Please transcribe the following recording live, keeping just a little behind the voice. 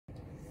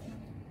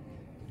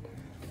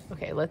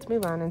Okay, let's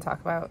move on and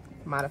talk about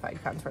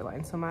modified contour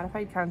line. So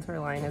modified contour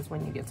line is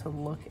when you get to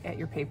look at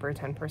your paper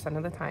 10%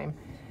 of the time,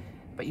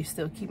 but you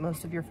still keep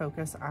most of your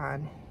focus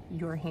on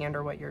your hand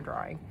or what you're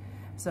drawing.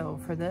 So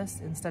for this,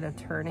 instead of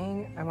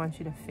turning, I want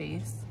you to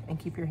face and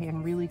keep your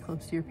hand really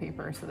close to your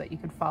paper so that you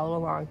can follow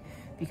along,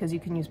 because you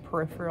can use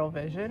peripheral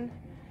vision,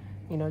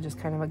 you know, just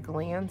kind of a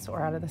glance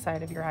or out of the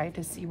side of your eye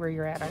to see where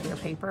you're at on your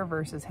paper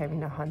versus having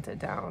to hunt it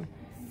down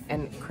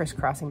and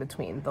crisscrossing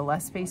between. The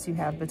less space you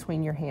have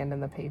between your hand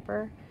and the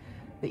paper,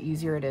 the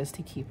easier it is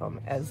to keep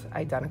them as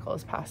identical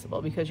as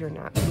possible, because you're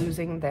not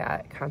losing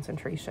that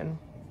concentration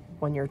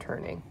when you're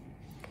turning.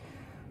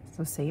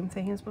 So same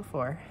thing as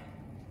before.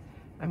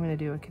 I'm going to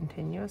do a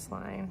continuous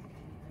line,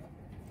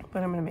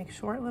 but I'm going to make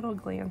short little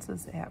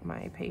glances at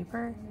my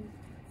paper,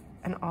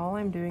 and all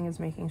I'm doing is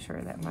making sure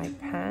that my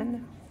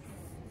pen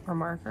or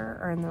marker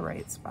are in the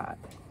right spot.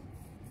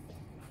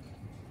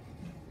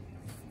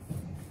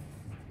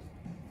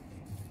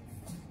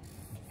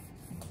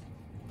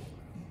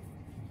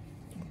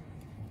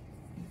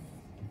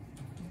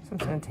 So I'm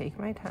just going to take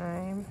my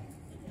time.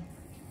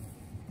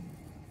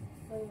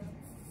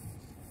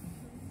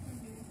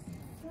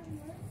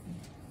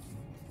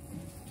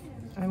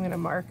 I'm going to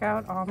mark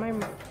out all my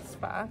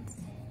spots.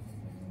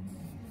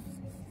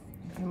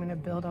 I'm going to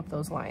build up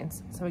those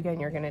lines. So again,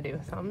 you're going to do a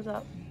thumbs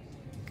up,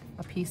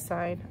 a peace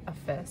sign, a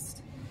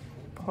fist,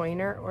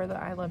 pointer or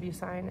the I love you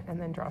sign,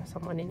 and then draw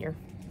someone in your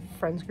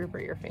friends group or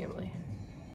your family.